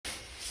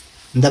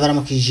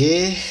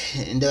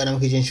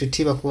Ndabaramukije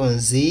inshuti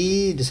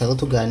bakunzi dusanzwe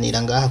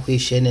tuganira ngaha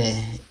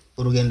kwishene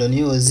urugendo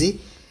news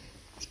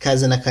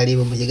ikaze na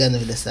karibu mu kiganiro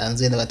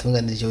bidasanzwe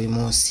n'abatunganirije uyu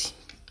munsi.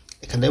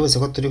 Eka ndabose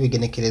ko turi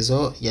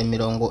kwigenekerezo ya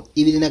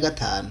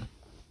 25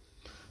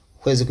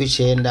 kwezi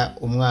kw'icenda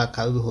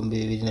umwaka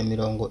w'ibihumbi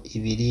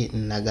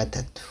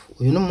 2023.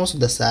 Uyu n'umunsi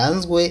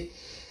udasanzwe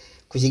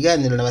ku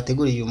kiganiro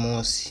nabateguriye uyu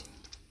munsi.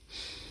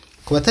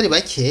 Ku batari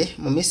bake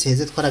mu minsi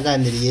heze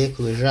twaraganiriye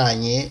ku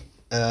bijanye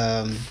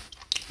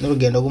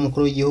n'urugendo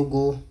rw'umukuru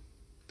w'igihugu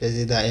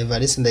Prezida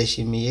Evariste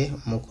Ndayishimiye,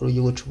 umukuru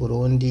w'igihugu cy'u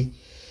Burundi,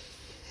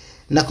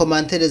 na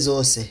commentaire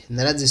zose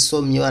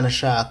narazisomye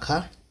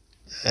wanashaka.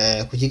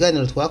 Ku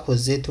kiganiro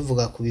twakoze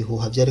tuvuga ku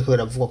bihuha byariko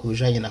biravugwa ku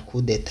bijanye na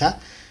Leta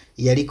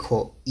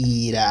yariko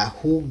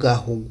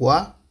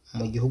irahugahugwa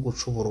mu gihugu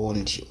cy'u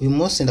Burundi. Uyu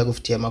munsi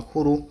ndagufitiye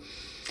amakuru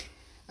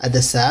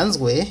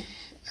adasanzwe,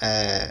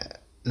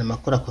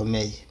 n'amakuru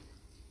akomeye.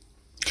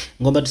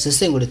 Ngomba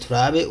dusesengure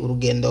turabe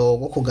urugendo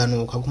rwo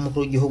kuganuka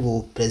rw'umukuru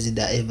w'igihugu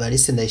Prezida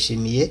Evariste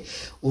Ndayishimiye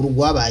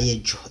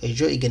urugwabaye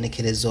ejo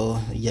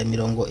igenekerezo ya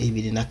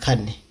 24.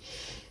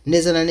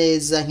 Neza na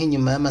neza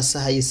nk'inyuma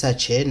y'amasaha y'isa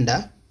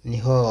 9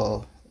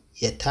 niho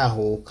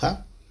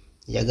yatahuka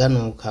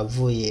yaganuka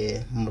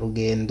avuye mu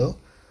rugendo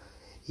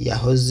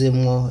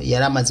yahozemwo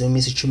yaramaze mu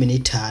minsi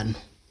 15.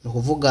 No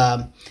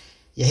kuvuga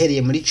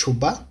yahereye muri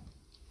Cuba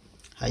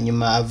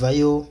hanyuma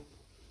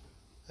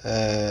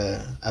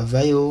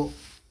avayo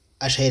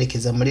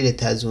ashaherekeza muri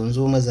Leta zunze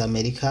Ubumwe za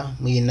AMERIKA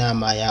mu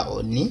inama ya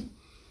ONU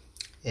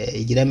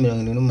igira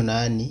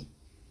 78.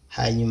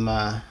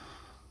 Hanyuma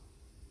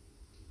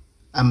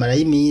amara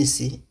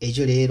y'iminsi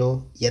ejo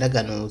rero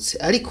yaraganutse,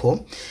 ariko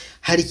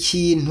hari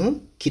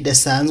ikintu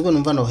kidasanzwe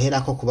numva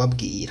nohera ko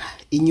kubabwira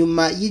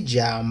inyuma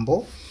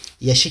y'ijambo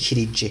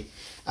yashikirije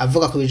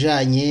avuga ku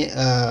bijanye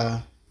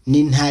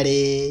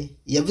n'intare.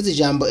 Yavuze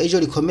ijambo ejo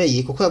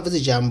rikomeye kuko yavuze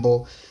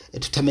ijambo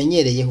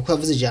tutamenyereye, kuko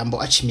yavuze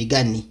ijambo aca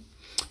imigani.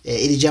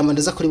 Iri jambo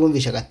ndaza kuri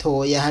bumvisha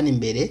gatoya hano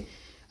imbere,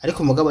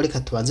 ariko mugabo reka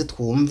tubanze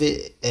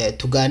twumve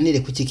tuganire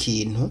ku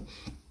kintu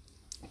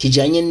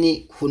kijanye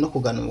ni no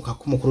kuganuka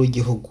k'umukuru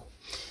w'igihugu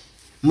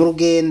mu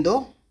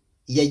rugendo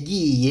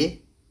yagiye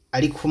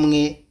ari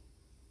kumwe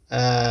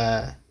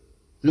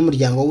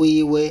n'umuryango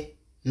wiwe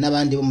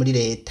n'abandi bo muri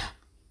Leta.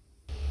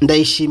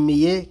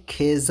 Ndayishimiye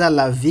Keza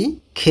Lavi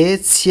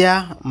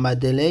Ketia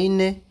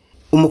Madeleine,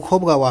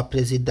 umukobwa wa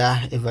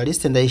Prezida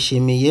Evariste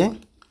Ndayishimiye,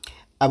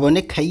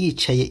 aboneka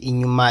yicaye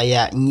inyuma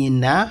ya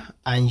nyina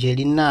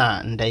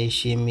Angelina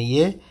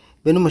Ndayishimiye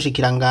be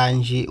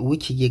n'umushikiranganje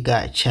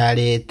w'ikigega ca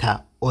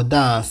Leta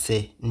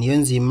Audace niyo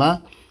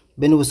nzima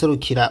be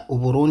n'ubuserukira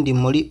Uburundi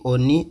muri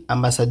ONU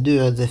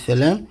Ambassadeur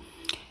Zeferin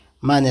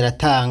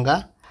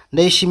Maneratanga.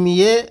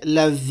 Ndayishimiye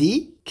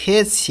Lavi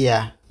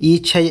Ketia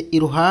yicaye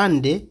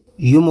iruhande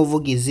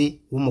y'umuvugizi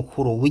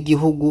w'umukuru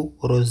w'igihugu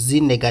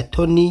Rosine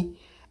Gatoni.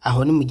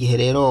 Aho ni mu gihe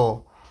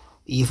rero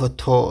iyi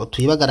foto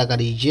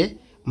tuyibagaragarije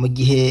mu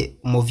gihe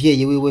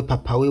umuvyeyi wiwe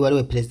papa wiwe ari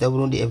we Prezida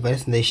w'Uburundi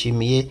Evariste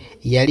Ndayishimiye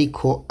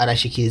yariko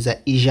arashikiriza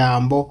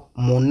ijambo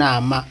mu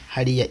nama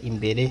hariya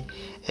imbere,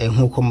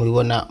 nkuko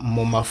muribona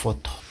mu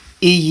mafoto.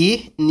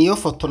 Iyi niyo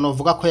foto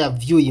novuga ko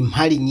yavyuye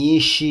impari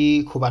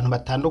nyinshi ku bantu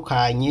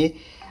batandukanye.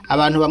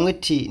 Abantu bamwe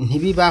ati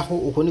ntibibaho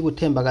uko ni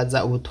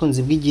gutembagaza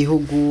ubutunzi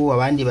bw'igihugu,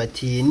 abandi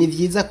bati ni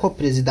vyiza ko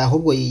Prezida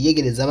ahubwo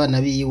yiyegereza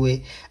abana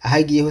biwe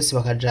ahagiye hose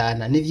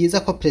bakajana, ni vyiza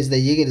ko Prezida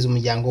yiyegereza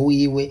umuryango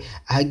wiwe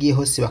ahagiye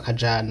hose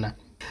bakajana.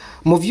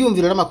 Mu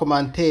vyumviro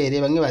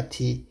n'amakomantere bamwe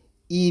bati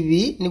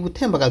ibi ni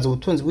gutembagaza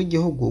ubutunzi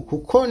bw'igihugu,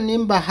 kuko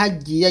nimba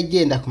hagiye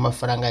agenda ku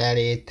mafaranga ya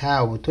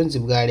Leta ubutunzi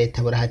bwa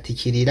Leta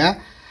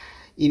burahatikirira.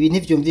 Ibi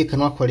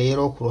ntivyumvikanwa ko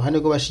rero ku ruhande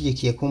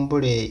rw'abashigikiye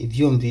kumbure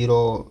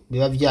ivyumviro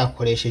biba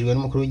vyakoreshejwe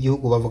n'umukuru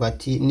w'igihugu bavuga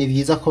ati ni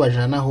vyiza ko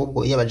bajana,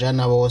 ahubwo iyo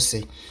bajana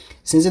bose.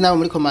 Sinzi nabo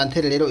muri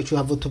commentaire rero ico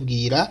havu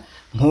tubwira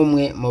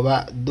nk'umwe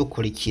muba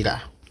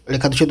dukurikira.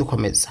 Reka duce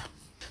dukomeza.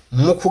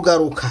 Mu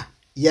kugaruka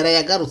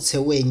yagarutse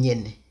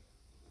wenyene.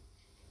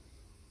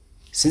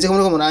 Sinzi ko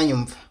muri ko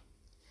muranyumva.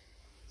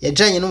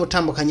 Yajanye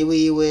n'umutambukanyi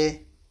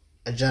wiwe,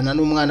 ajana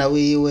n'umwana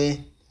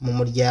wiwe mu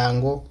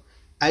muryango,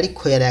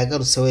 ariko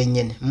yagarutse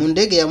wenyene. Mu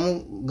ndege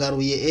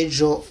yamugaruye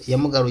ejo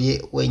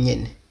yamugaruye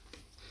wenyene.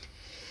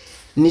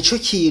 Nico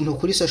kintu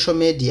kuri social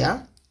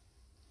media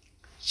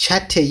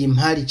chateye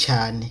impari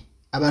cyane.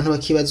 Abantu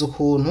bakibaza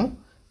ukuntu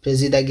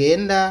Prezida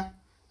agenda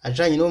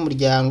ajanye no mu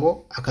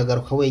muryango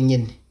akagaruka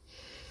wenyene.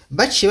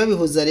 Baciye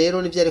babihuza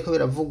rero n'ivyo ariko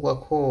biravugwa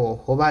ko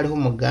hoba hariho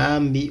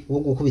umugambi wo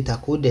gukubita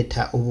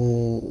Leta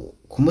ubu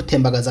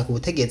kumutembagaza ku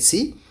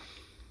butegetsi.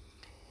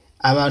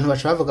 Abantu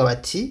baca bavuga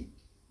bati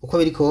uko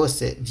biri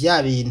kose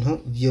vya bintu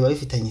byo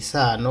babifitanye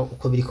isano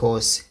uko biri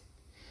kose.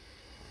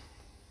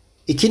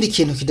 Ikindi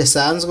kintu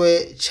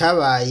kidasanzwe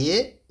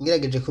cabaye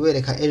ngirageje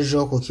kubereka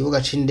ejo ku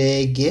kibuga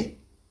c'indege,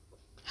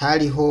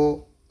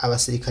 hariho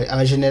abasirikare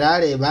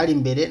abagenerale bari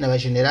imbere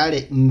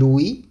n'abagenerale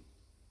ndwi,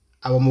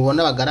 abo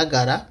mubona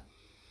bagaragara.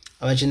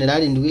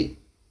 Abagenerale ndwi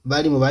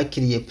bari mu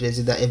bakiriye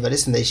Prezida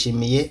Evariste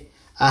Ndayishimiye.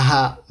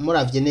 Aha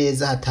muravye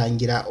neza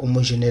hatangira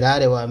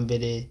umugenerale wa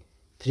mbere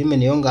Prime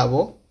niyo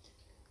ngabo,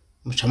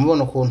 muca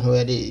mubona ukuntu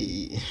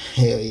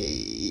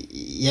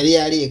yari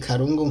yariye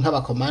karungu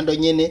nk'abakomando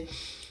nyene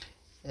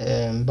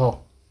bo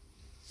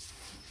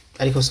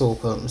ariko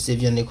uko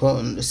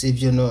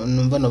sivyo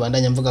numva no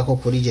bandanya mvuga ko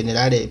kuri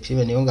generale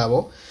Prime niyo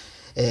ngabo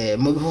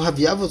mu bihuha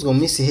byavuzwe mu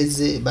minsi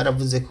heze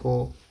baravuze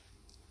ko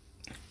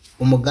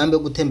umugambi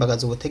wo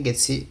gutembagaza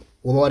ubutegetsi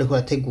uba wari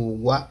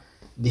kurategurwa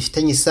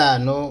bifitanye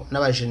isano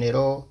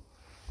n'abagenero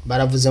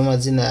baravuze mu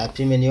mazina ya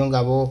Prime niyo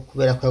ngabo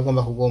kubera ko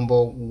yagomba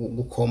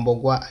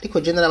gukombogwa ariko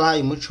general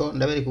bahaye umuco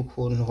ndabereka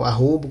ukuntu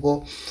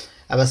ahubwo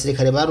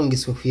abasirikare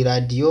barungitswe ku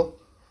radio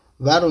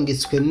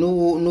barungitswe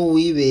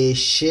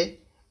n'uwibeshe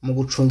mu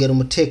gucungera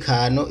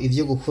umutekano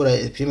ivyo gukura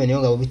Prime niyo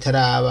ngabo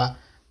bitaraba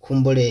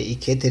kumbore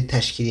ikete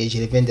ritashikiriye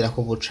jerevendera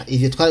ko guca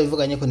ivyo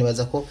twarabivuganye ko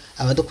nibaza ko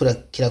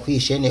abadukurikira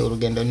kwishene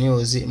urugendo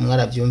news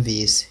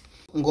mwaravyumvise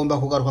ngomba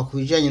kugaruka ku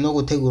bijanye no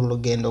gutegura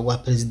urugendo rwa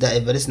Prezida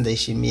Evariste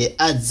Ndayishimiye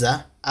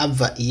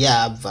ava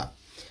iyava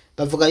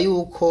bavuga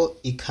yuko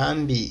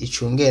ikambi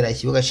icungera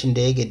ikibuga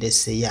c'indege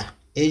deseya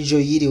ejo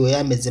yiriwe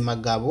yameze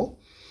magabo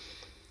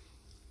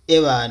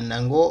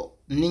ebana ngo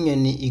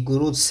n'inyoni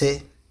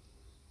igurutse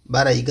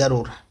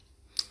barayigarura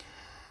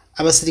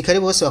abasirikare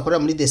bose bakorera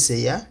muri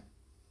deseya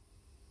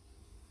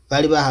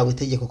bari bahawe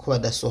itegeko ko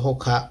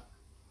badasohoka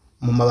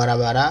mu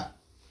mabarabara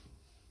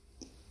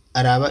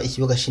araba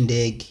ikibuga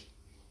c'indege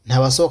nta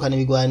basohokana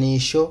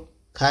ibigwanisho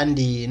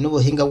kandi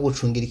n'ubuhinga bwo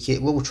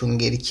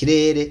gucungera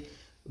ikirere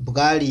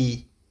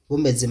bwari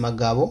bumeze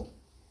magabo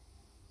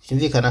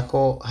byumvikana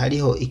ko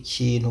hariho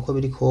ikintu uko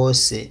biri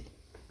kose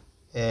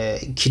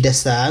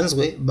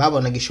kidasanzwe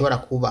babona gishobora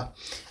kuba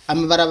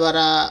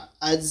amabarabara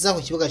aza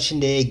ku kibuga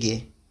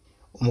c'indege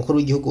umukuru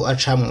w'igihugu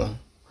acamwo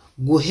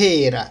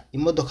guhera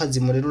imodoka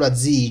zimurerura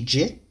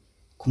zije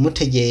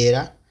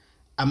kumutegera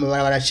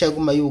amabarabara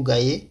acaguma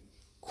yugaye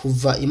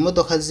kuva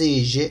imodoka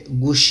zije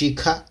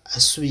gushika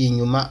asubiye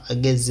inyuma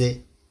ageze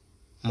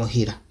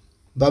muhira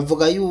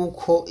bavuga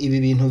yuko ibi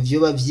bintu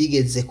vyoba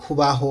vyigeze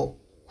kubaho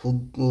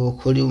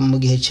kuri mu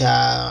gihe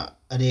ca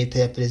leta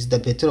ya Prezida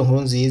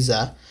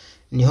Nkurunziza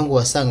niho ngo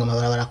wasanga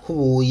amabarabara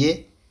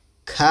kubuye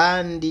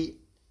kandi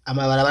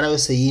amabarabara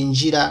yose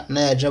yinjira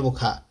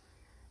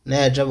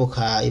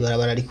n'ayajabuka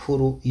ibarabara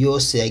rikuru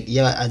yose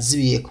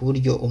azibiye ku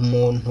buryo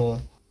umuntu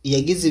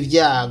yagize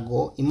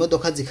ibyago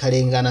imodoka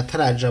zikarengana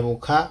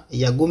atarajabuka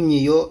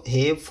yagumyeyo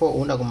hepfo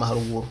ubundi aguma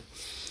haruguru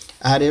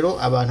aha rero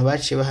abantu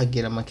baciye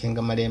bahagira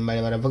amakenga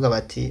maremare baravuga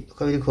bati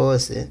uko biri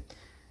kose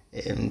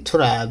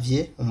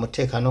turavye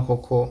umutekano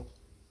koko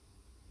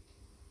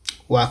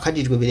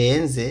wakajijwe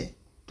birenze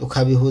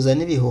tukabihuza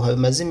n'ibihuha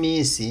bimaze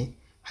imisi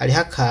hariho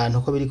akantu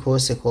uko biri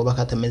kose koba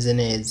katameze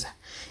neza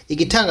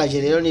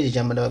igitangaje rero ni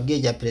ijambo ndababwiye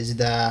rya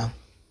Prezida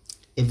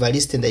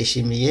Evariste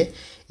Ndayishimiye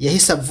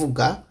yahise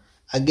avuga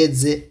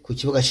ageze ku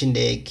kibuga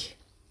c'indege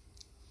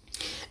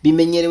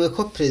bimenyerewe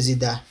ko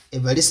Prezida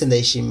Evariste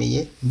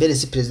Ndayishimiye mbere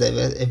si Prezida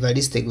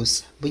Evariste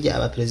gusa burya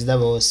aba Prezida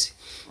bose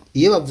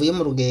iyo bavuye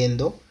mu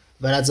rugendo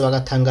baraza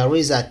bagatanga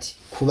result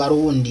ku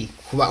Barundi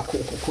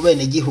ku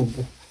bene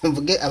gihugu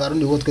mvuge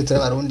abarundi bo twe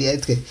turabarundi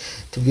aritwe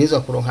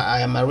tubwirizwa kuronka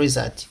aya ma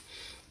result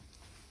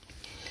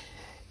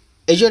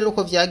ejo rero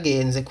uko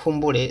vyagenze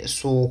kumbure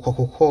suko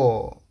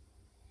kuko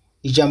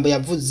ijambo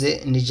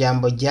yavuze ni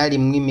ijambo ryari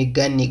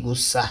mw'imigani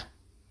gusa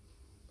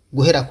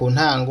guhera ku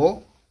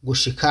ntango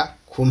gushika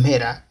ku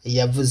mpera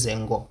yavuze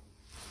ngo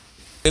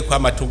kwa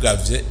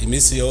matugavye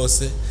imisi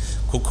yose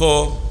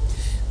kuko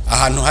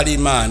ahantu hari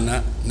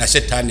Imana na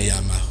shetani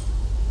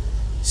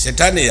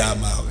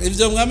yamaho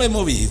ivyo mwame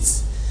mubizi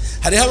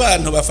hariho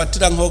abantu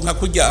bafatira nka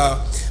kurya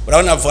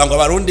urabona avuga ngo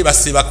abarundi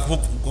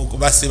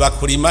basiba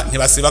kurima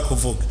ntibasiba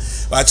kuvuga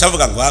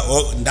bacavuga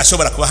ngo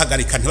ndashobora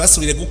kubahagarika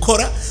ntibasubire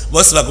gukora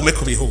bose bagume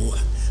kubihuha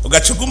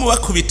ugacuguma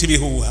bakubita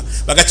ibihuha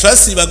bagaca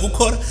basiba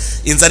gukora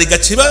inzara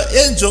igaciba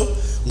ejo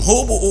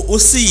nk'ubu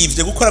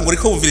usivye gukora ngo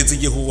uriko wumviriza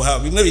igihuha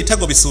bimwe bita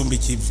ngo bisumba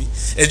ikivi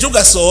ejo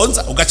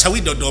ugasonza ugaca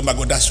widodoma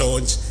ngo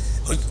ndashonje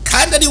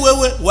kandi ari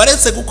wewe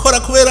waretse gukora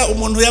kubera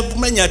umuntu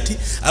yavumenya ati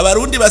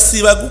abarundi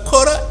basiba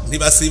gukora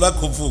ntibasiba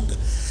kuvuga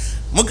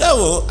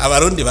mugabo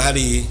abarundi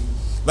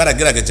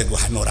baragerageje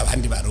guhanura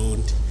abandi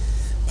barundi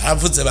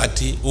baravuze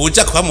bati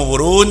uja kuba mu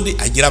Burundi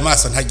agira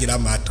amaso ntagira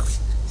amatwi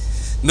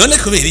none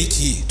kubera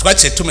iki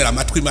twaciye tumera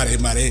amatwi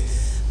maremare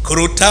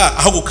kuruta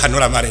aho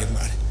gukanura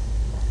maremare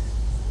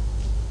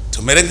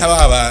tumere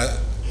nk'ababa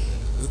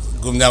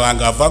gumya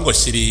banga bavuga ngo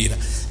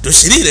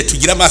dushirire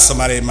tugira amaso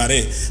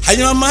maremare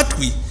hanyuma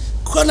amatwi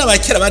ko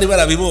n'abakera bari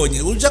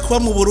barabibonye uja kuba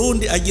mu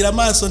Burundi agira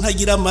amaso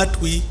ntagira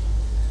amatwi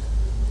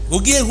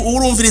ugiye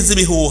urumviriza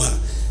ibihuha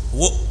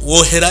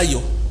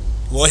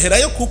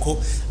woherayo kuko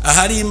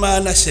ahari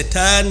Imana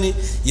shetani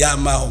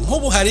yamaho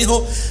nk'ubu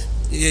hariho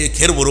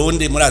kera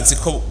Burundi murazi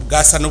ko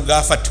bwasa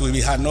n'ubwafatiwe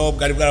ibihano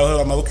bwari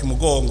bwaraho amaboko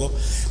imugongo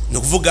no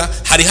kuvuga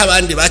hariho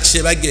abandi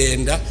baciye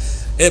bagenda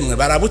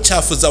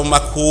barabucafuza mu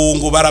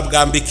makungu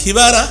barabwambika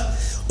ibara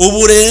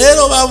ubu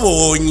rero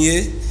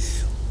babonye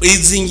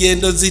izi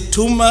ngendo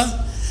zituma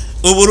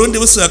Uburundi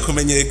busubira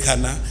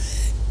kumenyekana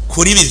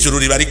kuri bijuru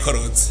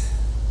ribarikoroze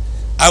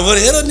abo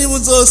rero niba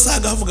uzosanga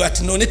bavuga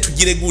bati none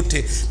tugire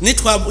gute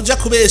nitwaja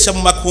kubesha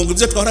mu makungu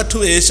ivyo twahora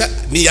tubesha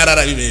ni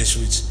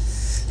yararabibeshuje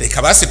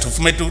reka basi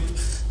tuvume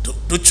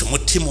duca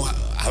umutima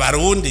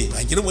abarundi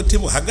bagira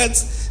umutima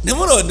uhagaze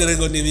nimurondere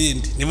ngo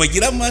nibindi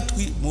nimugira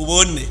amatwi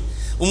mubone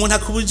umuntu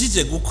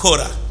akubujije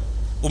gukora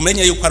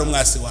umenye yuko ari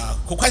umwasi wawe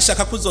kuko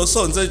ashaka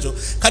kuzosonza ejo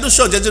kandi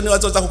ushonje ejo niwe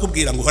azoza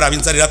kukubwira ngo horaba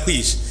inzarira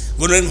kwishe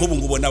ngo none nk'ubu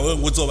ngubona wewe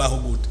ngo uzobaho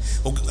gute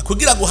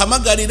kugira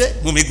guhamagarire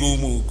mu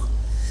migumuko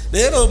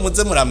rero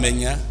muze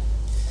muramenya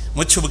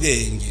muce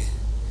ubwenge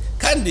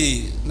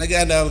kandi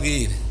nagenda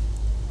babwire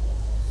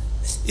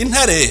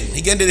intare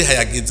ntigende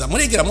rihayagiza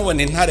murigira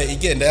mubona intare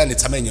igenda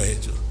yanitse amenyo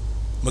hejuru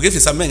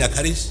mugifise amenyo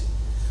akarishe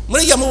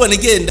murigira mubona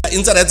igenda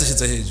inzara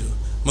yazishize hejuru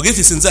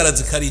mugifise inzara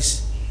zikarishe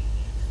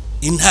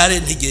intare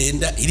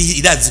ntigenda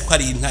irazi ko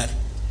ari intare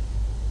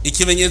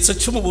ikimenyetso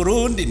cyo mu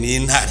Burundi ni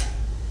intare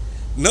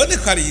none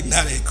ko ari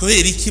intare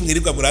kubera iki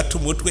mwirirwa burata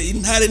umutwe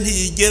intare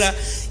ntiyigera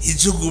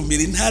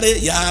ijugumira intare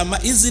yama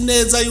izi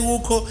neza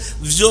yuko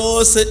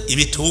vyose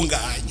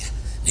ibitunganya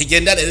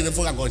ntigenda rero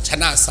ivuga ngo nca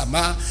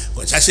nasama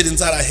ngo nshashira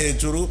inzara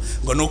hejuru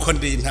ngo nuko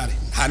ndi intare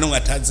nta numwe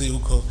atazi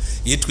yuko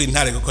yitwa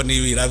intare kuko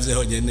niyo iravye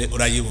honyene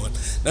urayibona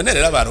none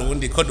rero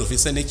abarundi ko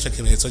dufise n'ico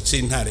kimenyetso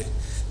c'intare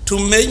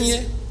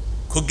tumenye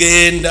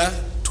kugenda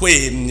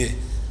twemye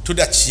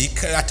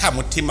tudacika ata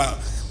mutima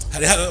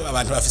hari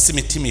abantu bafise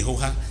imitima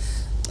ihuha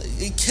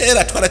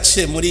kera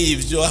twaraciye muri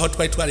ivyo aho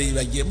twari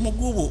twaribagiye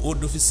mugubu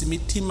udufise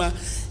imitima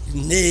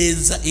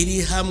neza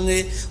iri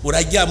hamwe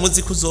urajya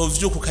muzi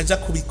kuzovyuka ukaja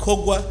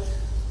kubikogwa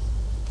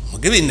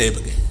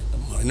mugibinebwe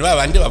ni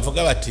babandi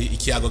bavuga bati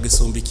ikiyago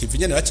gisumba ikivi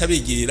nyene baca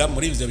bigirira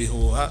muri ivyo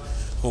bihuha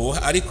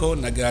ariko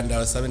nagira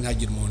basabe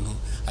ntagira umuntu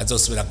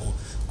azosubira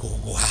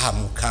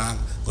guhahamuka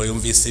ngo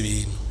yumvise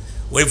ibintu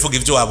we vuga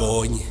ivyo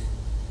wabonye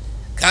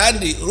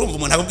kandi urumva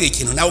umuntu akubwiye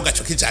ikintu nawe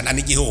ugacuka ijana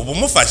n'igihugu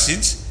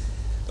umufashije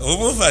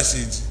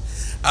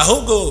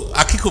ahubwo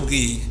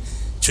akikubwiye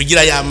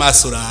cugira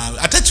y'amaso urawe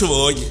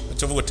atacubonye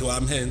ucuvuga uti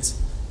wampenze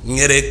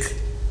mwereka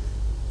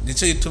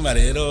nico gituma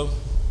rero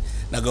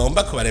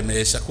nagomba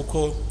kubaremesha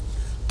kuko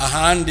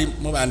ahandi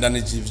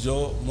mubandanije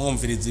ivyo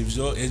mwumviriza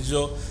ivyo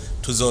ejo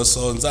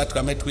tuzosonza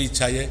twame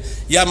twicaye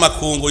ya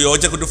makungu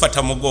yoje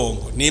kudufata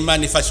mugongo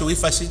n'Imana ifashe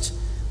wifashije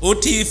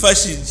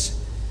utifashije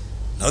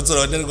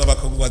ntuzoronderwa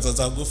abakungu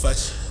bazoza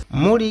kugufasha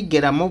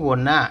murigera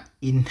mubona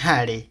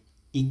intare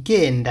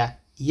igenda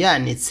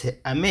yanitse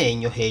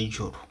amenyo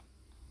hejuru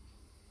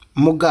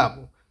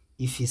mugabo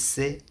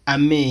ifise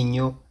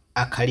amenyo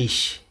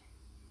akarishe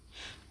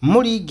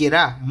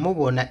murigera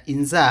mubona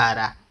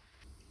inzara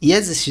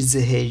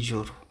yazishize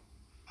hejuru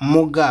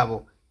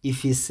mugabo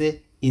ifise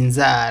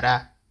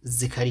inzara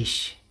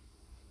zikarishe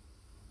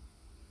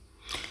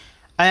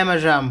aya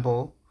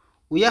majambo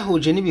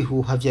uyahuje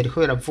n'ibihuha vyariko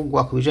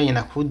biravugwa ku bijanye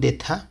na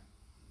kudeta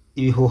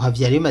ibihuha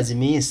vyari bimaze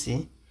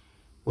iminsi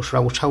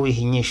ushobora guca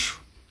wiha inyishu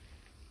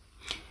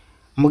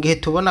mu gihe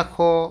tubona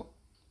ko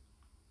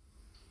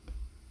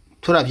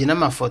turavye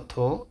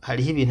n'amafoto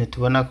hariho ibintu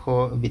tubona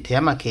ko biteye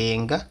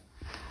amakenga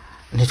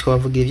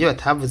ntitwavuga ivyo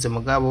batavuze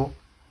mugabo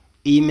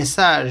iyi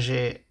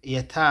message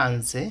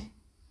yatanze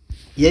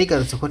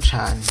yarigarutse ko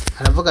cane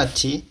aravuga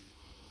ati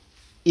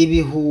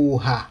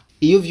ibihuha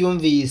iyo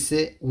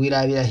vyumvise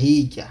wirabira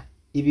hirya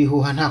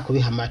ibihuha nta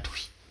kubiha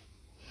amatwi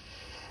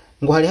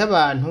ngo hariho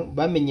abantu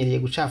bamenyereye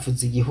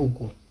gucafuza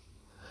igihugu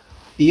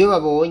iyo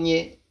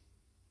babonye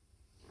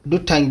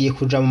dutangiye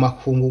kuja mu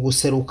makungu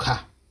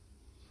guseruka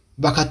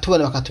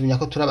bakatubona bakatumenya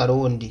ko turi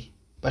abarundi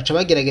baca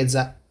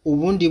bagerageza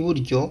ubundi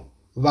buryo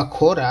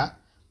bakora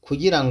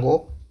kugira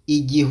ngo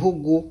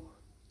igihugu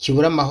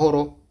kibura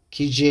amahoro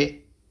kije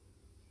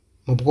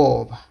mu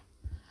bwoba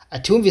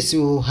ati wumvise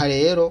ibihuha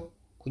rero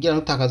kugira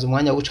ntutakaze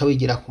umwanya wo guca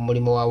wigira ku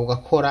murimo wawe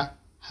ugakora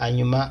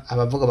hanyuma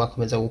abavuga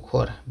bakomeza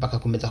gukora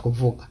bakakomeza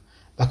kuvuga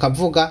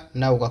bakavuga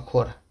nawe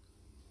ugakora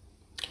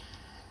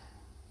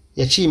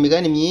yaciye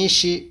imigani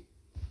myinshi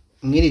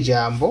mwiri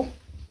jambo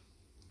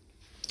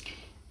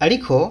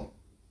ariko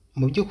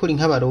mu by'ukuri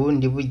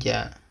nk'abarundi burya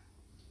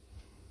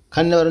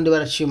kandi n'abarundi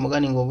baraciye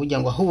umugani ngo burya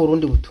ngo aho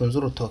Burundi butunze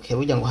urutoke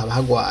burya ngo haba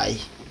hagwaye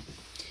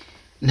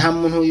nta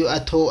muntu uyu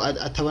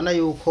atabona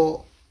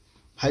yuko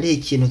hari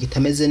ikintu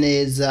kitameze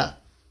neza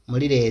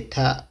muri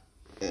leta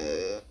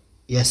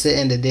ya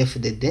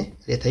CNDD-FDD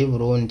leta y'u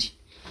Burundi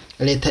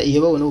leta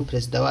iyobowe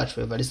n'ubuperezida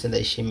wacu Evariste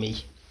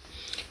Ndayishimiye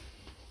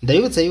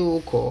ndabibutsa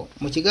yuko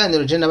mu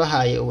kiganiro je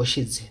nabahaye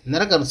ubushize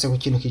naragarutse ku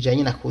kintu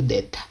kijanye na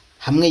kudeta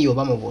hamwe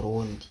yoba mu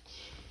Burundi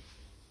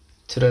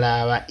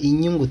turaraba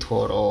inyungu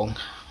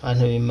tworonka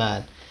abantu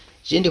b'Imana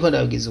je ndiko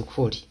ndababwiza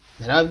ukuri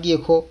narababwiye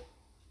ko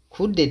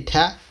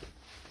kudeta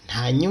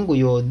nta nyungu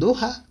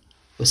yoduha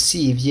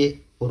usivye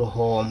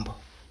uruhombo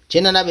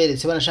je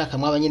naberetse banashaka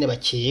mwa abanyene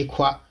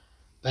bakekwa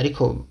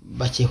bariko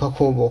bakekwa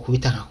ko bo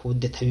kubita nka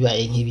kudeta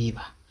bibaye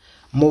nk'ibiba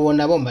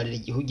mubona bombarira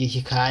igihugu iki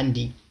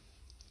kandi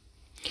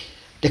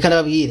reka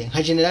nababwire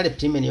nka General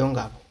Prime niyo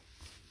ngabo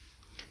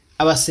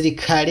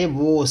abasirikare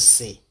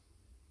bose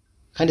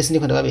kandi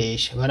sindiko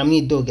ndababesha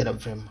baramwidogera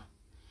vraiment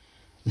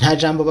nta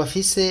jambo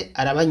bafise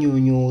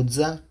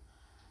arabanyunyuza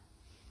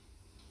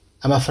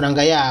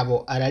amafaranga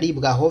yabo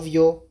araribwa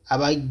hovyo,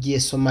 abagiye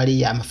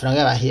Somalia amafaranga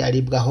yabo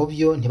aribwa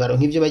hovyo,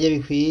 ntibaronka ivyo bajya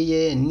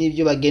bikwiye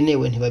n'ivyo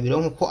bagenewe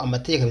ntibabironka uko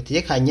amategeko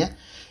abitegekanya.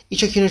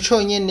 Ico kintu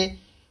conyene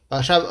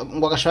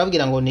ngo agashaka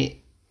babwira ngo ni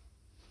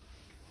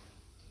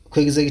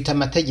kwegezegita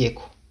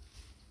amategeko.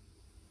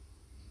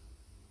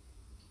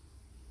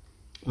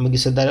 Mu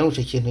gisodara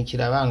ico kintu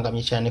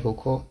kirabangamye cyane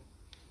kuko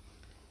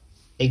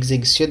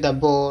execution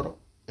d'abord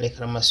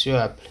réclamation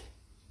après,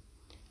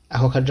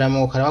 aho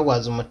kajambo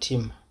karabagwaza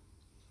umutima.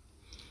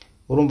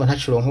 Urumva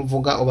ntacuronka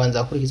uvuga,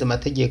 ubanza gukurikiza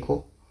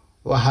amategeko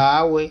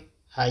wahawe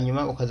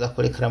hanyuma ukaza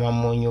kurekarama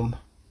mu nyuma.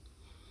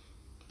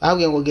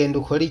 Babwiye ngo genda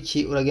ukora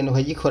iki, uragenda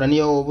ukagikora,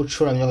 niyo wowe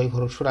ucuramye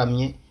ukagikora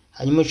ucuramye,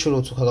 hanyuma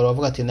ucurutse ukagaruka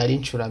uvuga ati nari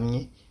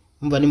ncuramye.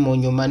 Umva ni mu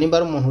nyuma, nimba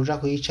ari umuntu uja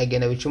kuyica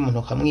genda bica umuntu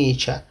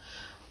ukamwica,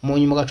 mu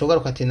nyuma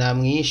ugacogaruka ati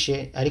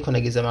namwishe ariko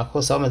nagize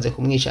amakosa, bamaze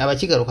kumwica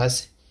abakigaruka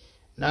se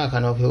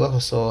n'akantu bakwiye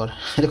gukosora.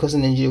 Ariko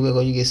sinenjira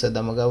urwego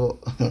rw'igisoda mugabo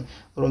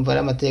urumva ari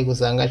amategeko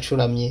usanga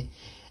acuramye,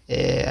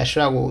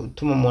 ashobora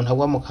gutuma umuntu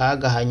agwa mu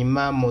kaga,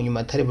 hanyuma mu nyuma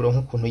atari buronka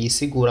ukuntu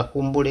yisigura,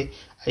 kumbure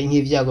ari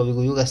nk'ivyago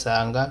biguye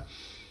ugasanga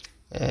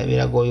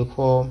biragoye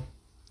uko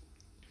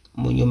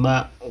mu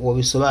nyuma wo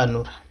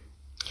bisobanura.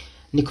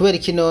 Ni kubera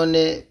iki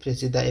none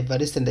Prezida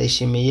Evariste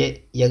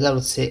Ndayishimiye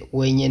yagarutse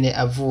wenyene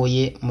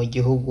avuye mu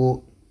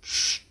gihugu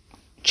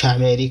ca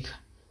Amerika,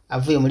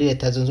 avuye muri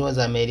Leta zunze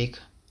za Amerika,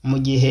 mu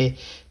gihe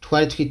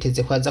twari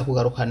twiteze ko aza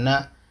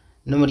kugarukana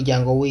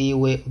n'umuryango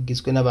wiwe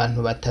ugizwe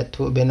n'abantu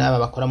batatu be n'aba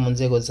bakora mu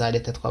nzego za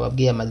leta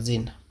twababwiye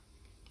amazina.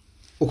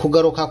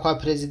 Ukugaruka kwa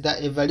Prezida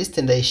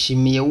Evariste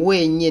Ndayishimiye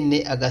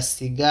wenyene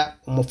agasiga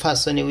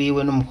umupfasoni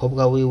wiwe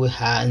n'umukobwa wiwe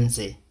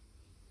hanze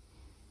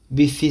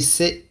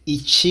bifise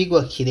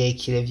icigwa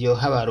kirekire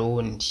vyoha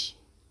Abarundi.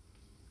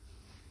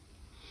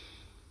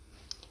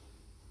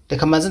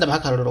 Reka maze ndabaha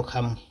akarorero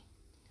kamwe.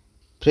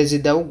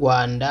 Prezida w'u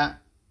Rwanda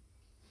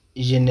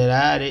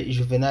General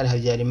Juvenal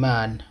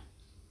Habyarimana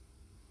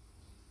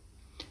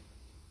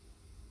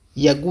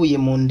yaguye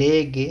mu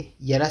ndege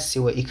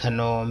yarasiwe i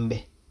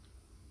Kanombe.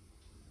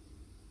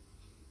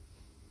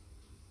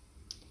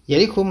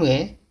 Yari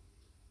kumwe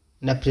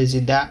na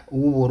Prezida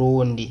w'u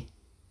Burundi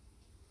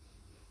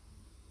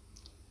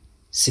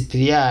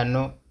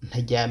Cipriano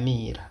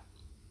Ntaryamira.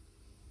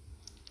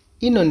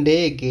 Ino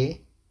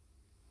ndege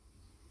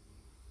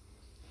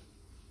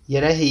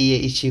yarahiye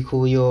icika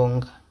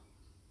ubuyonga.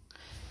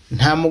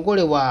 Nta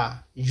mugore wa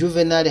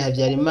Juvenal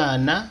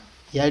Habyarimana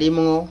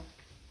yarimwo,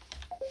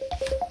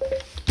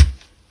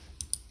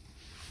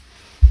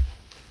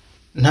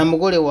 nta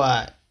mugore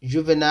wa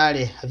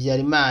Juvenal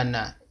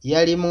Habyarimana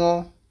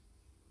yarimwo,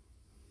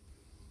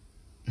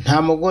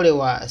 nta mugore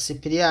wa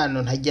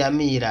Cipriano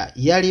Ntaryamira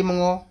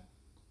yarimwo,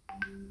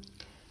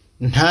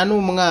 nta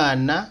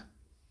n'umwana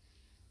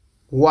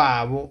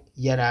wabo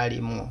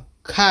yararimwo.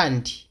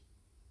 Kandi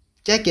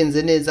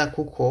byagenze neza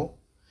kuko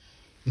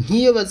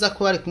nkiyo baza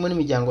kuba bari kumwe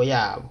n'imiryango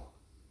yabo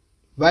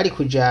bari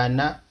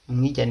kujana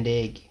mw'irya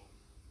ndege.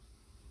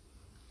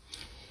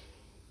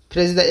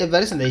 Prezida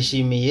Evariste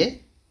Ndayishimiye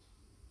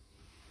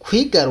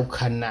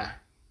kwigarukana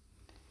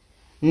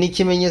ni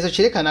ikimenyetso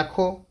cerekana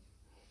ko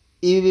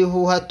ibi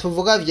bihuha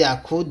tuvuga vya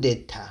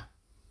kudeta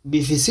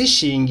bifise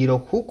ishingiro,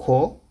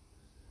 kuko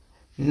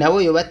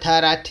nawe yo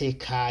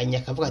bataratekanya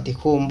akavuga ati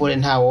kumbure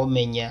nta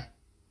womenya,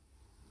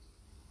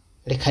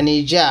 reka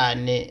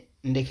nijane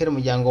ndekere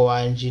umuryango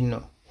wanje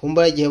ino,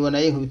 kumbura igihe bona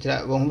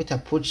bonkubita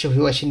puci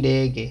kwiwa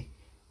c'indege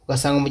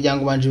ugasanga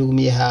umuryango wanje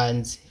bigumiye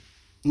hanze.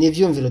 Ni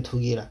ivyumviro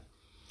tugira,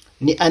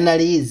 ni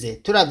analyse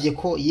turavye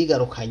ko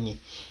yigarukanye,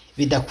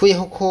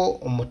 bidakuyeho ko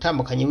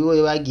umutambukanyi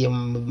wiwe bagiye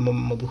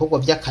mu bikorwa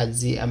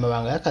by'akazi,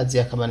 amabanga y'akazi,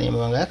 akamana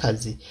amabanga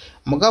y'akazi.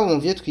 Mugabo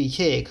mu byo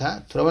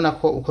twikeka turabona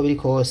ko uko biri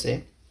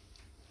kose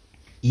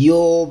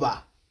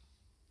yoba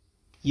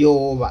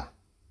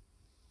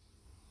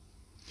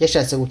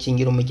yashatse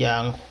gukingira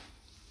umuryango,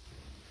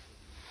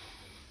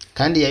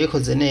 kandi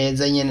yabikoze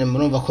neza nyene.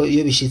 Murumva ko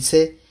iyo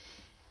bishitse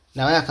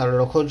nawe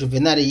akarorero ko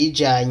Juvenal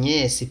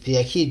yijanye, Cyprien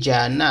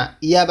yakijana,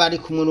 iyo abari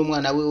kumwe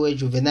n'umwana wiwe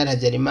Juvenal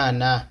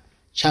Habyarimana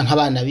canke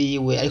abana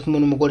biwe ari kumwe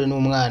n'umugore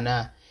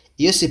n'umwana,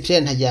 iyo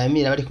Cyprien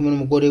Ntaryamira bari kumwe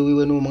n'umugore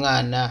wiwe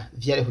n'umwana,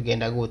 vyari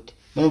kugenda gute?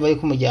 Murumva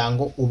yuko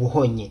umuryango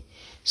ubuhonye.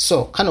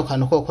 So kano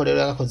kantu koko rero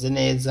yagakoze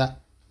neza,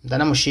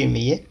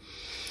 ndanamushimiye.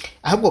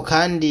 Ahubwo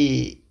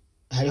kandi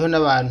hariho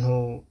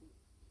n'abantu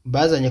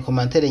bazanye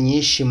komantere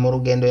nyinshi mu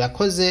rugendo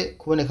yakoze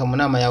kuboneka mu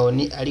nama ya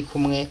ONU ari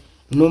kumwe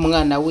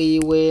n'umwana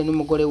wiwe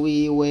n'umugore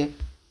wiwe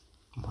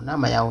mu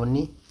nama ya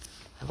ONU.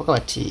 Avuga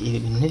bati ibi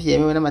bintu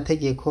ntivyemewe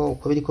n'amategeko,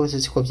 uko biri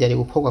kose siko vyari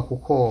gukorwa,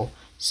 kuko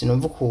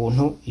sinumva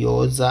ukuntu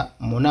yoza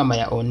mu nama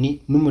ya ONU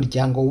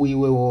n'umuryango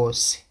wiwe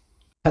wose.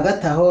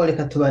 Hagati aho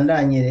reka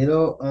tubandanye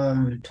rero,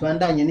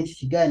 tubandanye n'iki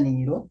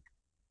kiganiro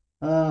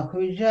ku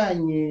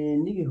bijanye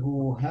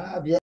n'ibihuha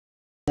byari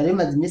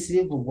bimaze iminsi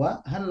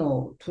bivugwa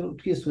hano.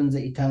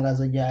 Twisunze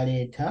itangazo rya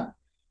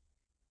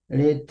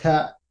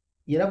leta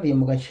yaravuye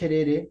mu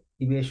gacerere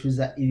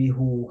ibeshuza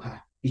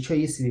ibihuha, ico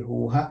yise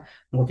ibihuha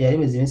ngo byari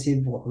bimaze iminsi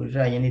bivugwa ku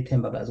bijanye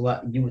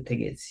n'itembagazwa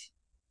ry'ubutegetsi.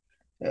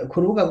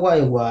 Ku rubuga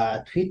rwayo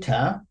rwa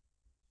Twitter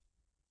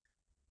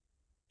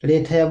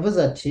leta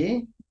yavuze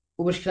ati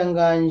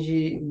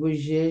ubushikiranganji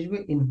bujejwe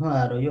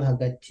intwaro yo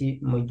hagati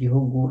mu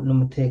gihugu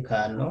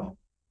n'umutekano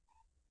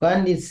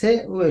bwanditse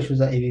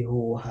bubeshuza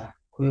ibihuha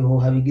ku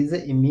bihuha bigize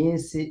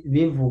iminsi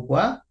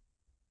bivugwa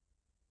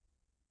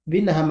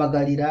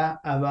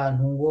binahamagarira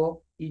abantu ngo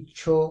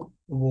ico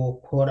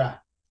bokora.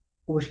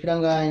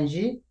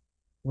 Ubushikiranganji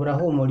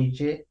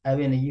burahumurije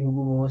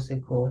abenegihugu bose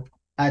ko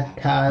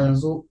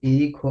atanzu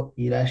iriko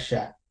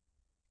irasha,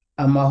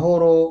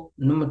 amahoro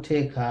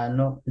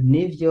n'umutekano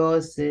ni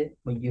vyose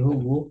mu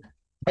gihugu,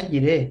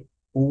 ntihagire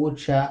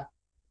uwuca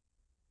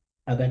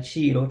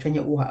agaciro canke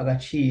uha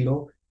agaciro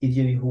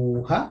ivyo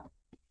bihuha.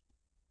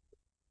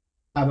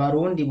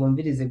 Abarundi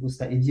bumvirize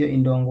gusa ivyo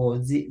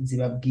indongozi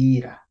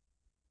zibabwira.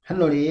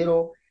 Hano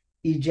rero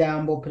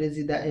ijambo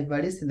Prezida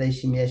Evariste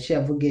Ndayishimiye yaciye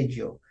avuga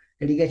ejo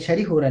rigaca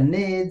rihura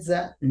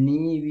neza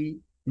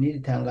n'iri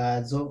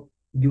tangazo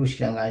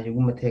ry'ubushikiranganji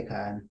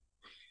bw'umutekano.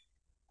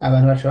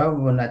 Abantu baca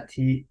babona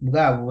ati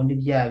bwa bundi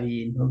bya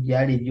bintu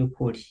byari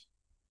iby'ukuri.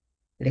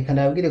 Reka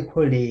ndababwire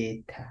ko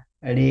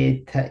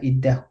leta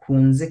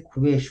idakunze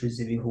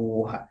kubeshuza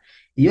ibihuha.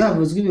 Iyo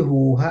havuzwe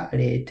ibihuha,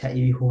 leta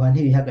ibihuha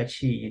ntibiha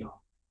agaciro,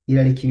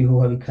 irareka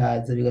ibihuha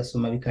bikaza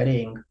bigasoma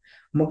bikarenga.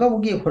 Mugabo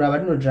ugiye kuraba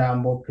rino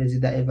jambo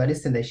Prezida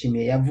Evariste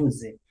Ndayishimiye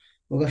yavuze,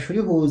 ugaca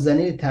urihuza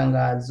n'iri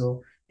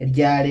tangazo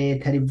rya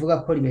leta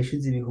rivuga ko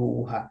ribeshuza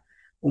ibihuha,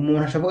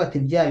 umuntu ashavuga ati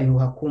bya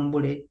bihuha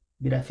kumbure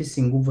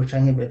birafise inguvu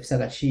canke birafise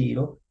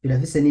agaciro,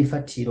 birafise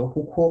n'ifatiro,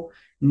 kuko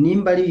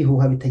nimba ari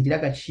ibihuha bitagira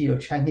agaciro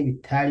canke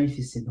bitari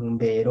bifise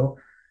intumbero,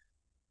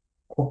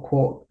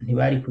 koko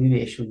ntibari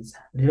kubibeshuza.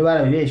 Rero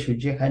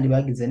barabibeshuje kandi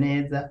bagize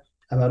neza.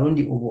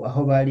 Abarundi ubu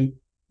aho bari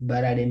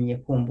bararemye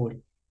kumbure.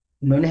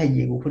 None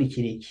hagiye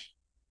gukurikira iki?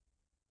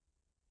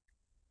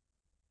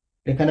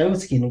 Reka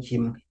ndabibutsa ikintu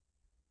kimwe.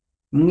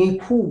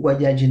 Mwikugwa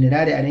rya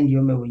generale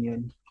Ngiyo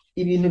bunyoni,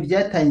 ibintu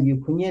byatangiye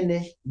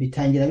kunyene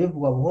bitangira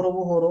bivugwa buhoro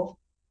buhoro.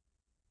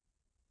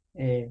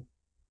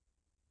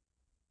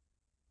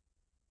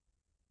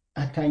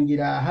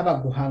 Hatangira haba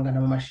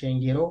guhangana mu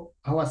mashengero,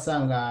 aho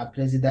wasanga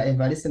Prezida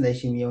Evariste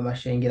Ndayishimiye mu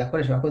mashengero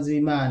akoresha abakozi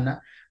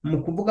b'Imana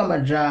mu kuvuga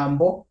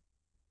amajambo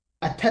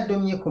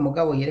atadomye ku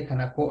mugabo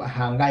yerekana ko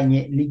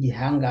ahanganye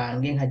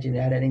n'igihangange nka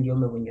generale Ngiyo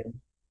bunyoni.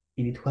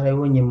 Ibi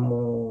twarabibonye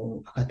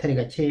mu akatari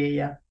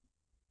gakeya.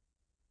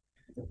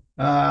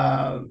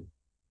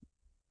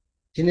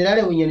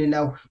 Generale Bunyoni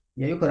nawe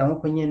yabikora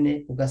nkuko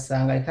nyene,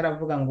 ugasanga ariko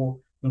aravuga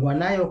ngo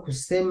anayo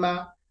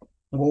kusema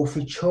ngo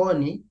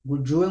ufichoni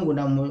gujue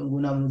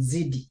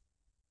ngunamuzidi.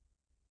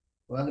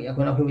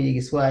 Yakona kwibuye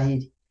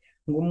Igiswahili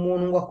ngo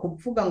umuntu ngo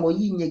akuvuga ngo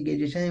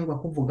yinyegeje canke ngo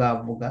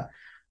akuvugavuga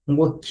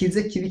ngo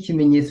kize kibi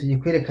kimenyetso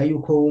gikwereka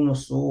yuko wowe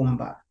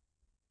umusumba.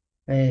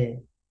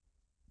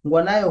 Ngo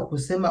anayo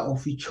kusema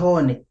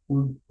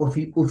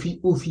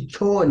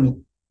ufichoni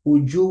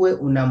ujue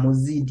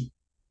unamuzidi.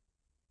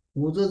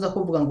 Uzoza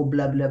kuvuga ngo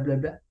bla bla bla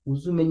bla,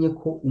 uzumenye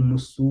ko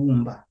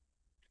umusumba.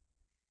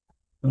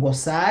 Ngo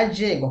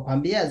saje ngo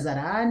kwambia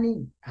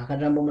zarani,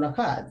 akajambo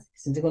murakazi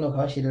sinzi ko no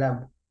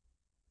kabashiriramo.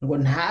 Ngo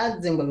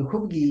ntaze ngo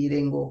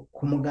bikubwire ngo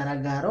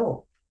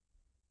kumugaragaro.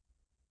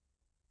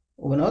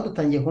 Ubu naho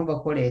dutangiye kumva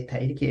ko leta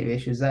iriko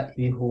ibeshuza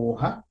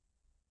ibihuha.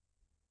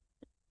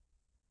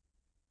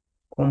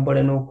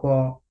 Kumbure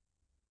nuko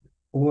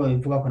uwo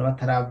bivuga ko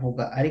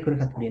bataravuga, ariko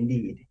reka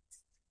turindire.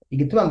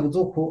 Igituma mvuze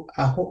uko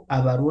aho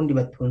abarundi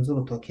batunze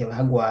urutoke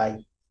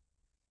bahagwaye.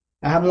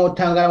 Aha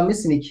mwotangara mu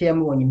minsi mike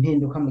yamubonye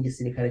impinduka mu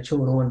gisirikare cy'u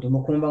Burundi,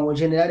 mukumva ngo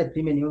generale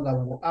prime niyo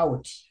ngabo ngo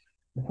out,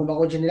 mukumva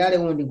ngo generale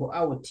wundi ngo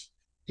out,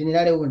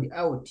 generale wundi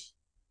out.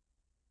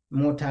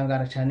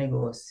 Mwotangara cyane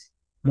gose.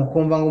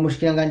 Mukumva ngo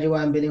umushikiranganje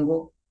wa mbere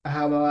ngo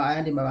ahaba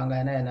ayandi mabanga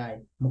ya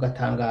nayo,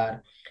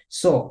 mugatangara.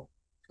 So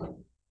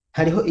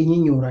hariho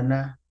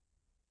inyinyurana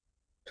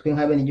twe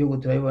nk'abene igihugu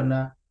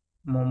turabibona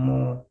mu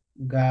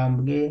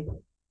mugambwe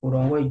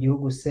urongoye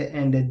igihugu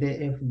CNDD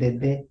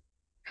FDD.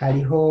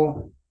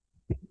 Hariho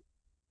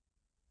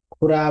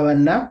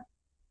kurabana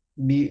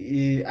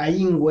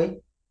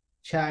ayingwe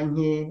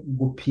canke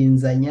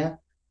gupinzanya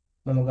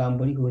mu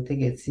mugambo uri ku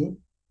butegetsi.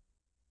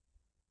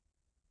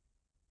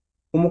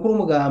 Umukuru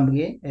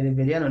w'umugambwe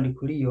Reveriyano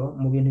Ndikuriyo,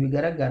 mu bintu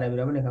bigaragara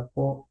biraboneka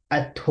ko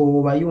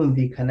atoba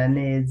yumvikana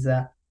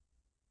neza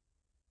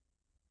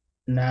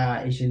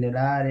na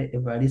generale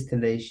Evariste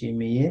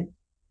Ndayishimiye.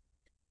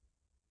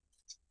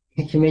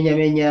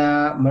 Nk'ikimenyamenya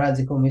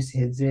murazi ko mu minsi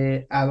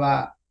heze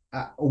aba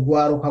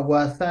ugwaruka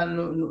gwasa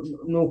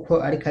nuko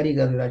ariko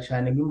arigarurira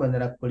cane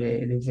rw'imbonera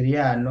kure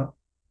Reveriyano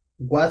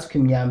rwatswe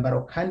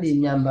imyambaro, kandi iyi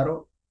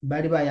myambaro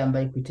bari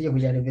bayambaye ku itegeko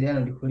rya Reveriyano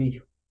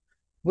Ndikuriyo.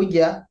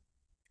 Burya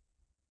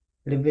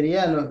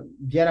Reveriyano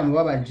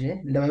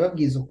byaramubabaje,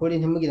 ndababwiza ukuri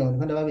ntimugire ngo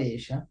ndiko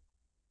ndababesha.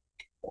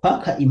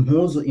 Kwaka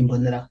impuzu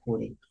imbonera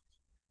kure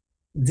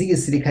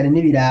z'igisirikare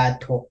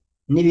n'ibirato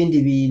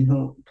n'ibindi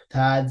bintu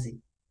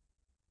tutazi,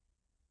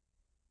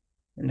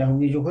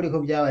 ndahubwije ukuri ko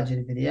byabaje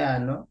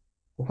Reveriyano,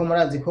 kuko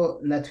murazi ko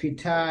na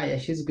Twitter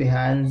yashizwe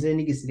hanze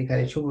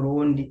n'igisirikare cy'u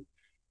Burundi,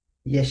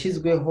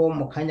 yashizweho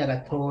mu kanya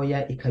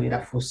gatoya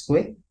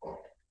ikabirafuswe.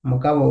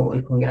 mugabo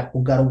ikongera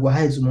kugarurwa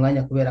haheze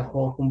umwanya kubera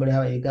ko kumbure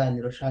habaye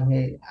ibiganiro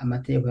canke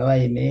amategeko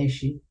yabaye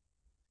menshi,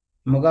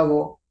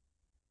 mugabo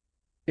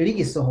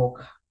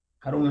rigisohoka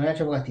hari umuntu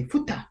yaje avuga ati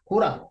futa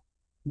kuraho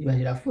niba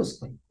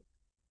rirafuswe.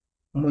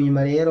 Mu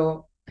nyuma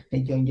rero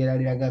iryongera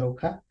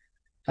riragaruka,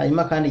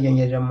 hanyuma kandi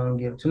iryongereja mu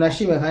ngiro.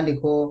 Tunashime kandi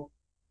ko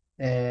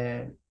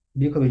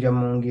biriko bija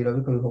mu ngiro,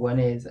 biriko bikorwa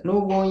neza,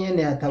 nubwo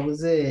nyene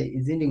hatabuze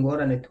izindi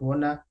ngorane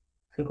tubona,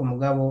 ariko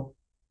mugabo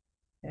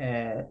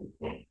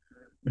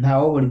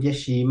ntawobura ivyo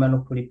ashima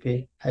n'ukuri pe.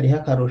 Hariho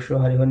akarusho,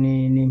 hariho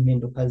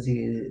n'impinduka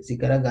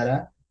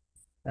zigaragara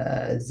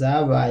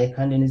zabaye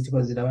kandi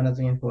n'iziko ziraba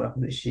nazo nyene tubura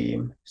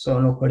kuzishima. So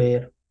nuko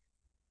rero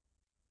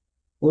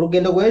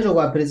urugendo rw'ejo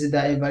rwa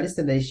Prezida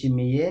Evariste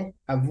Ndayishimiye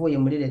avuye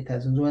muri Leta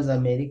zunze ubumwe za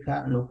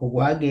Amerika nuko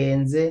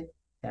rwagenze.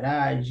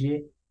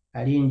 Yaraje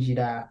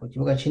arinjira ku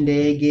kibuga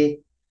c'indege,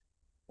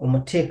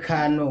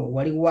 umutekano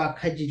wari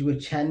wakajijwe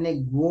cane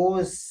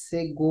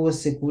gose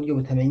gose ku buryo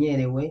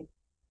butamenyerewe,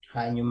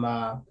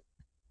 hanyuma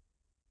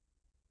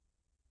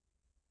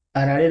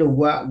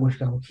ararerugwa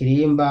gushika ku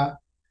kirimba.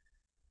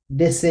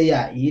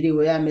 Deseya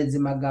yiriwe yameze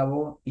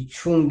magabo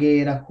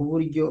icungera ku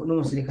buryo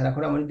n'umusirikare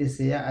akora muri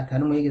deseya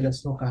atanumwe yigeze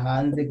asohoka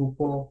hanze,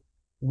 kuko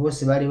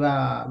bose bari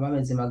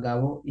bameze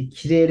magabo.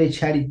 Ikirere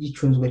cari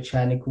gicunzwe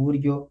cane ku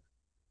buryo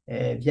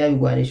vya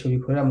bigwanisho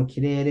bikorera mu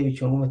kirere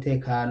bicunga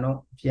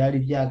umutekano vyari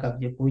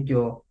vyagavye ku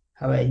buryo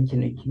habaye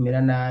ikintu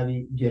kimera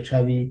nabi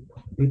vyoca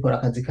bikora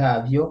akazi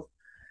kavyo.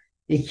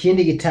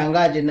 Ikindi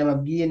gitangaje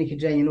nababwiye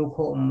nikijanye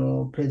nuko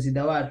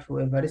umuprezida wacu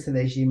Evariste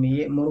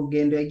Ndayishimiye mu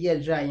rugendo yagiye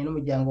ajanye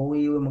n'umuryango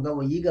wiwe,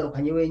 mugabo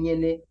yigarukanye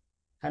wenyene.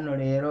 Hano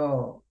rero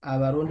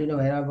abarundi nibo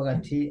bahera bavuga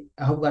ati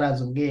ahubwo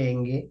arazi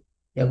ubwenge,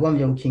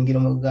 yagombye gukingira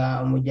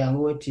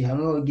umuryango we, ati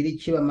hamwe wogira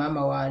ikiba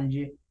mama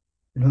wanje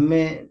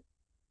ntume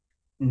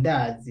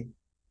ndazi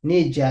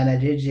nijana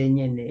jeje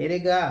nyene.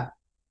 Erega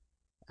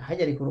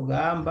hajya ari ku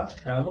rugamba,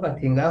 aravuga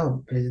ati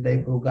ngaho perezida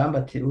ari ku rugamba,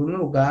 ati uru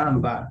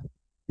n'urugamba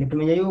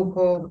nikumenya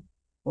yuko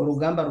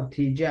urugamba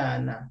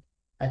rutijana,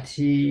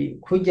 ati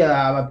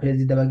kujya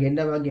abaperezida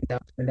bagenda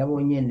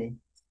bonyene.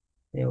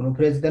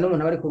 Umuperezida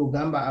n'umuntu aba ari ku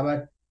rugamba aba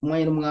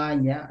umwanya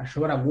n'umwanya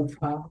ashobora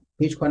gupfa,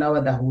 kwicwa n'abo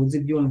badahuza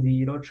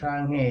ivyumviro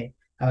canke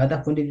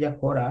abadakunda ivyo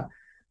akora.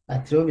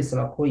 Ati rero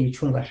bisaba ko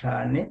yicunga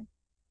cane.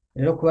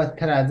 Rero kuba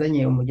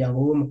atarazanye umuryango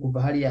wiwe mu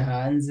kuva hariya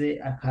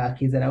hanze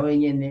akakizana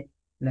wenyene,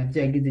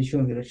 navyo yagize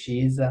icumviro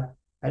ciza.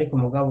 Ariko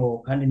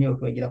mugabo kandi niyo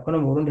kwibagira ko no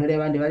mu Burundi hari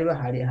abandi bari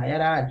bahari,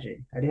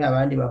 yaraje hariho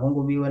abandi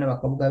bahungu biwe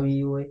n'abakobwa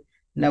biwe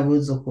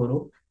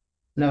n'abuzukuru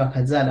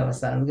n'abakazana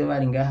basanzwe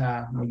bari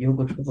ngaha mu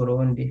gihugu c'u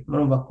Burundi.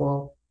 Murumva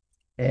ko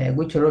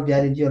gutyo rero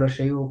byari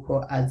byoroshe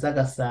yuko aza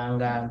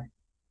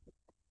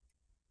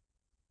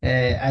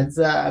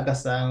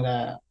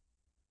agasanga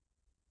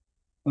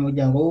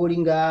umuryango we uri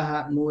ngaha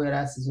n'uwo yari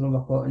asize. Urumva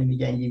ko ni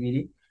imiryango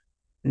ibiri,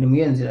 ni muri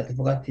iyo nzira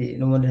tuvuga ati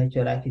n'ubundi ntacyo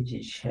yari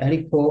akijije.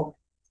 Ariko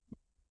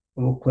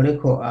ubukore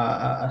ko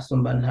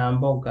asumba nta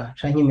mboga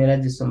canke impera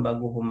zisumba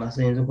guhuma,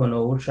 sinzi ukuntu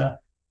wobuca.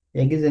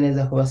 Yagize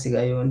neza ko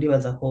basigaye.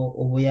 Ndibaza ko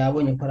ubu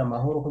yabonye ko ari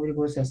amahoro, uko biri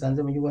kose yasanze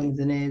mu gihugu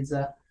hameze neza,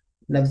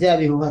 na vya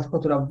bihuha two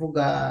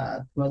turavuga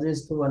tumaze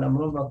imisi tubona,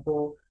 murumva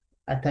ko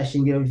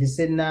atashingiro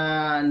bifise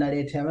na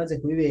leta yamaze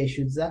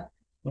kubibeshuza.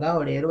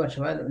 Ngaho rero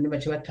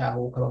bace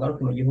batahuka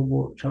bagaruke mu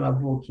gihugu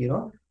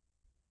c'amavukiro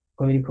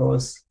uko biri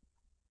kose.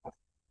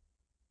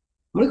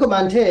 Muri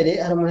komantere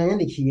hari umuntu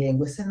yanyandikiye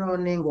ngo ese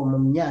none ngo mu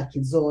myaka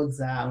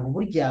izoza ngo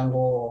burya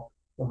ngo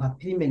nka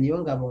prime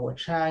niyo ngabo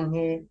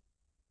canke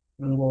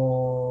ngo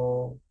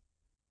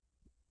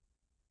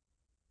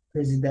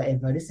Prezida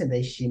Evariste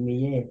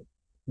Ndayishimiye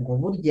ngo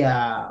burya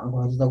ngo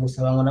hazoza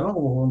gusaba ngo nabo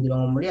ubuhungiro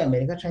ngo muri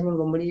Amerika canke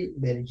ngo muri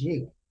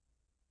Belgique.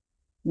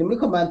 Ni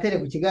muri komantere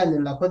ku kiganiro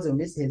nakoze mu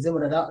minsi heze,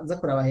 muraza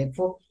kuraba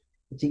hepfo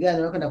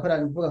ikiganiro ko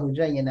ndakora mvuga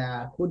kujanye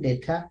na coup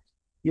d'etat,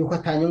 yuko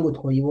atanyungu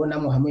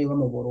twoyibonamo hamwe yo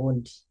mu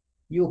Burundi,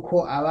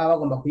 yuko aba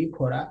bagomba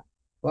kuyikora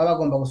baba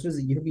bagomba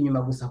gusubiza igihugu inyuma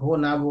gusa, kuko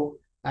nabo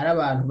ari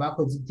abantu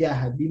bakoze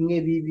ibyaha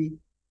bimwe bibi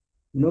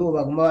n'ubu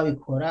bagomba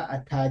babikora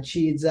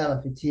ataciza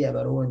bafitiye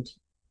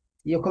abarundi.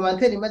 Iyo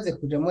komantere imaze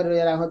kujamo rero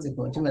yarankoze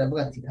ku mutima,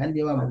 aravuga ati kandi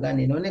iyo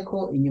bamugane none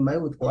ko inyuma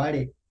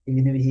y'ubutware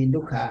ibintu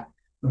bihinduka,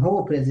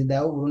 nk'ubu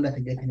perezida w'Uburundi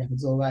ategekanya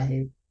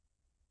kuzobahe,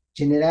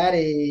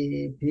 generale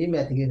Prime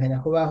ategekanya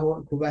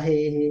kuba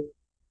hehe,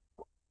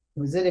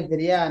 Muzere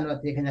Veriano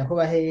ategekanya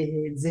kuba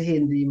hehe,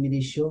 zihinduye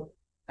imirisho.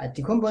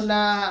 Ati ko mbona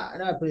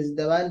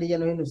n'abaperezida bandi ya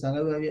no hino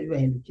usanga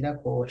bibahindukira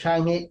ko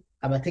canke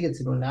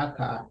abategetsi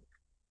runaka.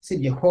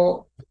 Sibye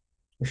ko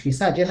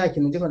ushisaje nta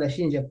kintu ndiko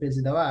ndashinja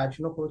perezida wacu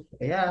no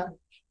kuvuga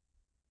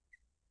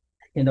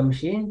enda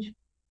mushinja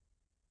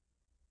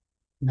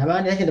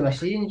nabandi yagenda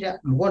bashinja,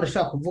 mugondo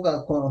ashaka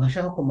kuvuga ko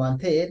nkashaka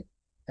komantere.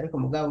 Ariko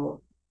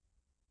mugabo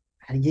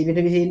hari igihe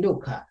ibintu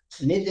bihinduka,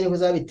 n'ivyo niko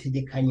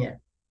zabitegekanya,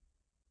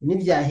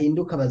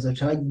 n'ivyahinduka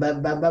bazoca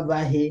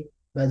babahe,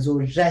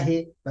 bazojahe,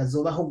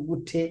 bazobaho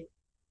gute,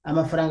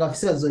 amafaranga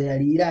bafise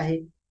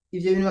bazoyarirahe.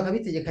 Ivyo bintu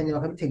bakabitegekanya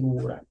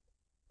bakabitegura,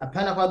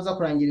 apana ko baza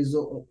kurangiriza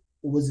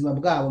ubuzima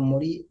bwabo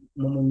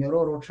mu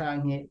munyororo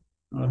canke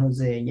mu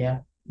ntuzenya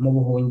mu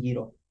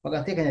buhungiro.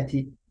 Bagatekanya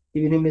ati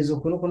ibintu bimeze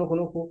uku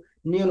nuku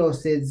niyo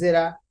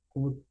nosezera ku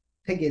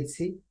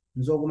butegetsi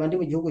nzoguma ndi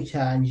mu gihugu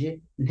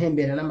canje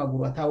ntembera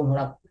n'amaguru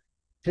atawunkorako.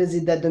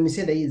 Prezida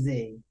Domitien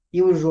Ndayizeye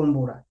i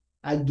Bujumbura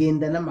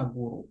agenda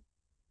n'amaguru,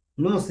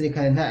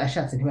 n'umusirikare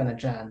ashatse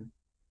ntibanajana,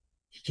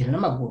 kigenda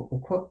n'amaguru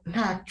kuko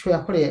ntaco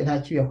yakoreye, nta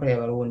kibi yakoreye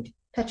abarundi,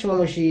 ntaco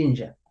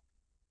bamushinja.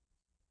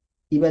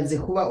 Ibaze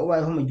kuba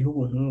ubayeho mu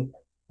gihugu nk'uko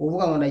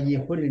uvuga ngo nagiye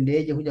kurira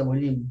indege kujya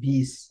muri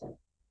bisi,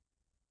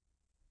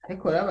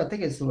 ariko rero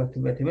abategetsi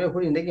batemerewe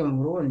kurira indege mu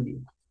Burundi.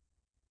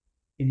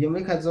 Ivyo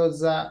muri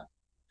kazoza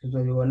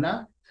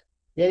tuzobibona.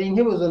 Yari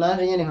inkibuzo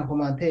nanje nyene nka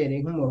komantere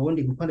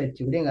nk'umurundi kuko ndafite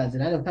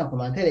uburenganzira nanje gutanga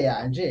komantere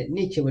yanje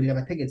nikeburira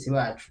abategetsi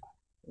bacu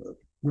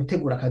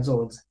gutegura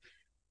kazoza.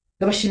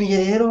 Ndabashimiye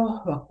rero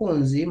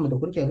bakunzi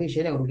mudukurikira kuri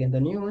chaîne Urugendo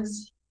News,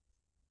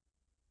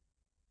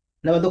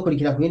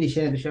 n'abadukurikira ku yindi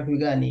chaîne dushaka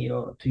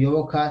ibiganiro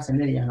tuyoboka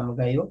Saneri ya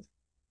Nkamugayo.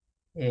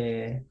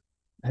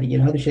 Hari igihe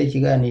nta dushaka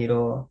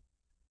ikiganiro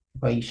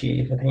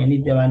twagishifatanya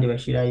n'ibyo abandi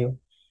bashirayo.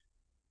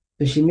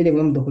 Dushimire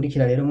mwe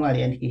mudukurikira rero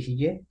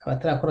mwariyandikishije,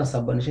 abatarakora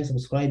sabone chez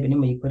subscribe ni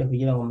muyikore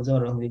kugira ngo muze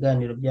baronka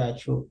ibiganiro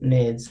byacu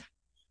neza.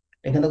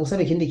 Reka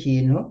ndagusaba ikindi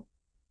kintu,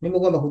 nimba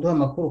ugomba kuduha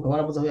amakuru ukaba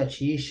warabuze aho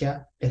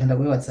yacisha, reka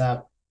ndaguhe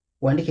WhatsApp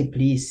wandike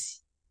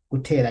please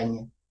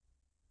guteranya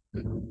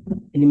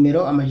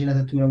inimero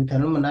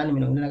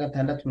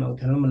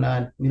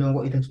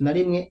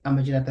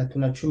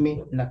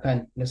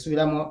 356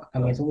 ndasubiramo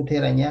akamenyetso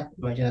guteranya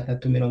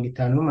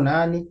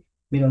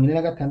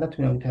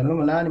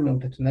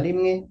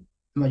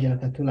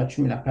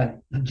 356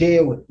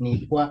 jewe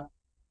nitwa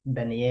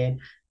Daniel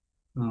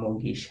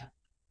Mugisha.